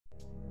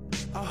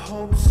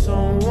hope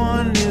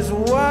someone is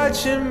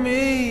watching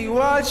me,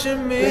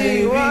 watching me,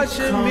 baby,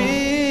 watching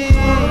me.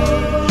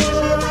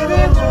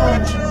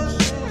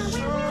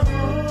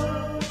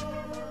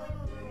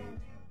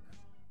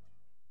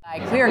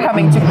 We are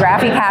coming to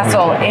Graphistudio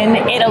Castle in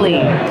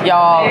Italy,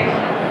 y'all.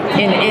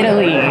 In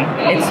Italy.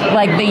 It's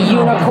like the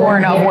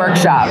unicorn of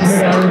workshops.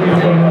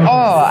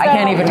 Oh, I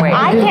can't even wait.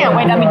 I can't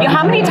wait. I mean,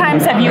 how many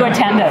times have you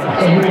attended?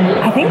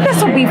 I think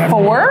this will be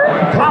 4.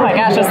 Oh my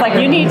gosh, it's like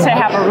you need to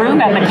have a room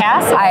at the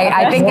castle.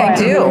 I think I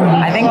do.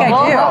 I think I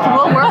do.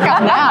 We'll work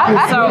on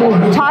that. So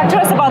talk to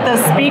us about the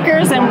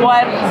speakers and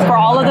what, for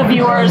all of the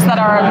viewers that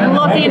are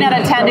looking at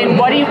attending,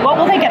 what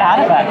will they get out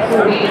of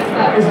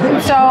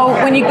it? So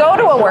when you go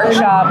to a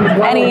workshop,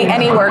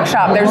 any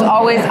workshop, there's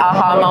always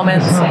aha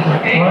moments.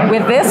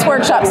 With this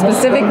workshop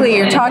specifically,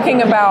 you're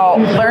talking about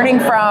learning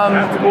from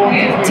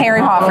Teri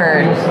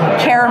Hofford,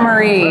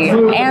 Marie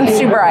and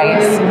Sue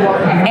Bryce,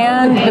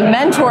 and the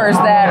mentors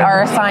that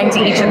are assigned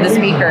to each of the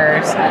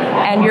speakers.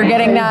 And you're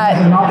getting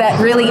that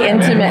really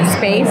intimate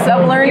space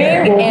of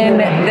learning in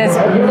this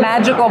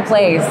magical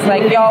place.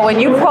 Like, y'all, when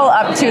you pull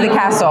up to the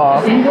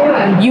castle,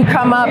 you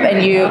come up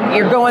and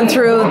you're going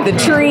through the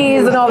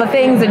trees and all the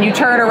things, and you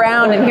turn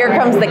around and here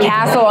comes the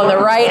castle on the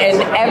right,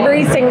 and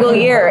every single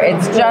year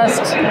it's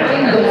just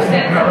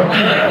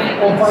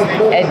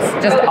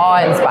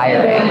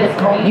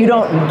awe-inspiring. You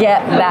don't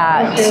get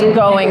that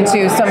going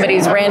to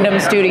somebody's random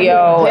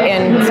studio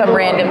in some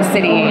random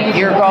city.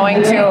 You're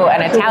going to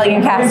an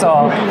Italian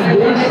castle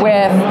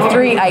with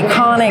 3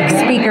 iconic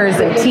speakers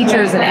and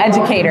teachers and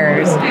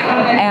educators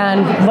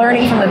and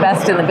learning from the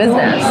best in the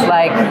business.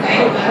 Like,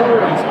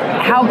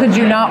 how could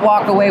you not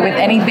walk away with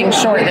anything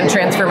short than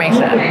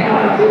transformation?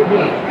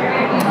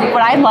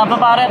 What I love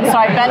about it, so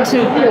I've been to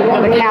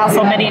the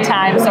castle many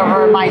times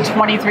over my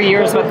 23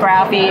 years with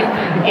Graphi,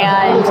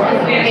 and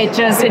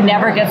it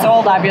never gets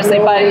old, obviously,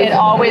 but it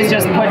always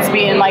just puts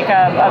me in like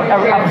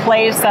a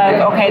place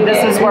of, okay,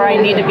 this is where I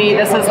need to be,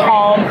 this is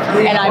home,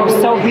 and I'm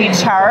so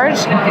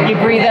recharged. You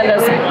breathe in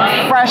this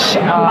fresh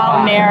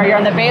mountain air, you're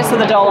on the base of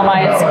the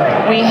Dolomites.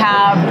 We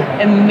have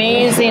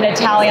amazing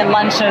Italian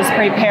lunches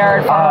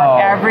prepared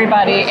for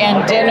everybody,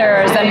 and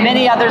dinners, and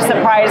many other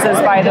surprises,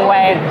 by the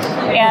way.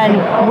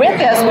 And with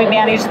this, we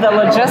manage the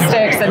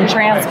logistics and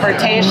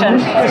transportation.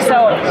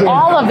 So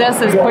all of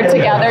this is put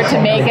together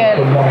to make it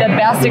the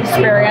best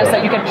experience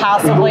that you could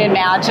possibly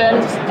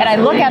imagine. And I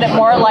look at it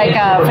more like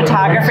a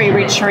photography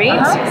retreat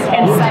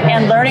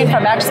and learning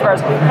from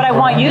experts. But I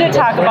want you to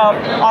talk about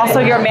also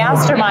your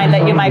mastermind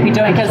that you might be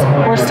doing, because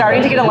we're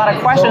starting to get a lot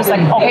of questions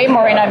like, okay,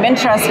 Maureen, I'm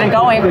interested in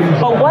going,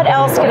 but what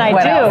else can I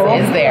do?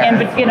 Else is there?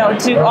 And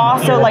to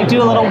also like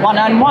do a little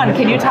one-on-one.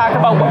 Can you talk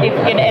about what,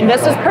 and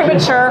this is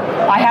premature,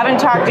 I haven't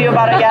talked to you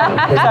about it yet,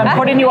 so I'm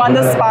putting you on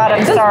the spot,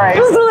 I'm sorry.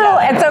 Just a little,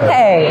 it's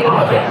okay.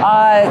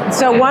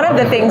 So one of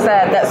the things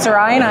that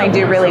Sarai and I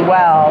do really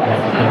well,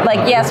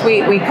 like, yes,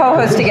 we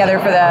co-host together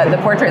for the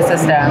portrait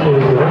system,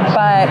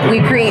 but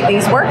we create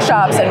these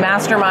workshops and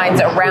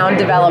masterminds around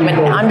development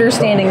and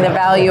understanding the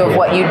value of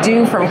what you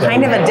do from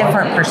kind of a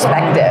different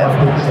perspective.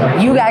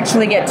 You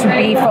actually get to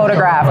be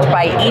photographed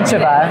by each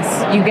of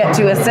us. You get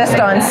to assist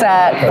on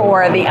set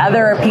for the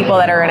other people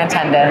that are in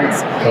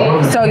attendance.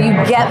 So you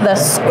get the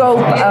scope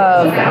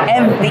of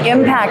the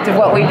impact of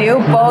what we do,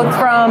 both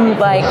from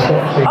like,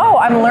 oh,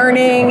 I'm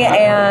learning,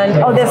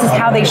 and oh, this is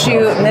how they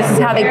shoot, and this is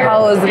how they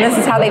pose, and this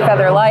is how they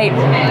feather light,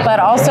 but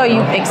also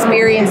you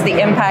experience the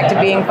impact of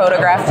being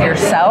photographed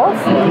yourself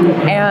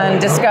and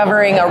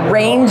discovering a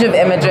range of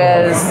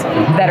images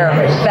that are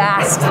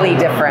vastly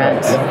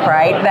different,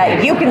 right?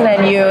 That you can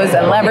then use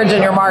and leverage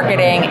in your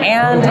marketing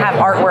and have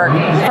artwork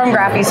from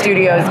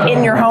Graphistudios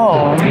in your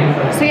home.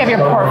 So you have your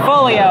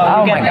portfolio.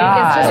 Oh my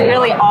God. It's just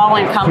really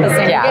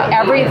all-encompassing. Yeah. You get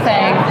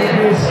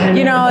everything.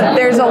 You know,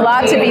 there's a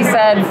lot to be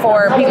said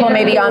for people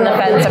maybe on the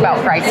fence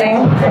about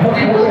pricing.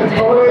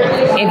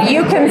 If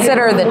you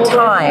consider the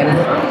time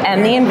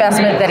and the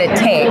investment that it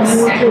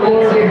takes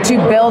to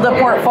build a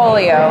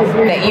portfolio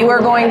that you are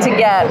going to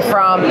get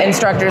from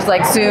instructors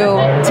like Sue,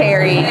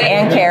 Teri,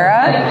 and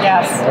Kara,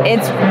 yes,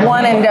 it's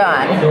one and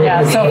done.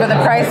 Yes. So for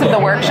the price of the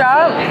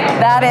workshop,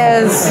 that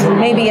is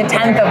maybe a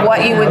tenth of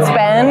what you would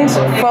spend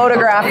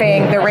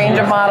photographing the range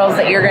of models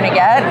that you're going to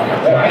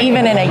get,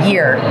 even in a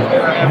year.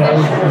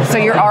 So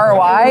your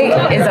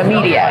ROI is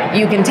immediate.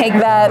 You can take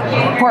that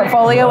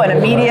portfolio and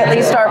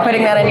immediately start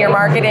putting that in your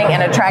marketing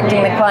and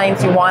attracting the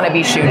clients you want to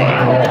be shooting.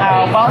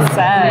 Oh, well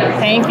said.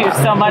 Thank you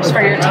so much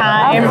for your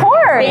time. Of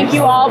course. Thank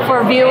you all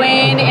for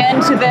viewing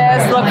into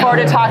this. Look forward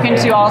to talking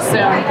to you all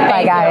soon.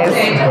 Bye, guys.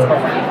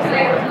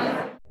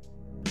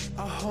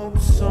 I hope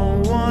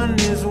someone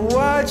is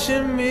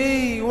watching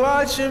me,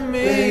 watching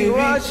me, baby,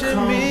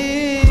 watching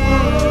me.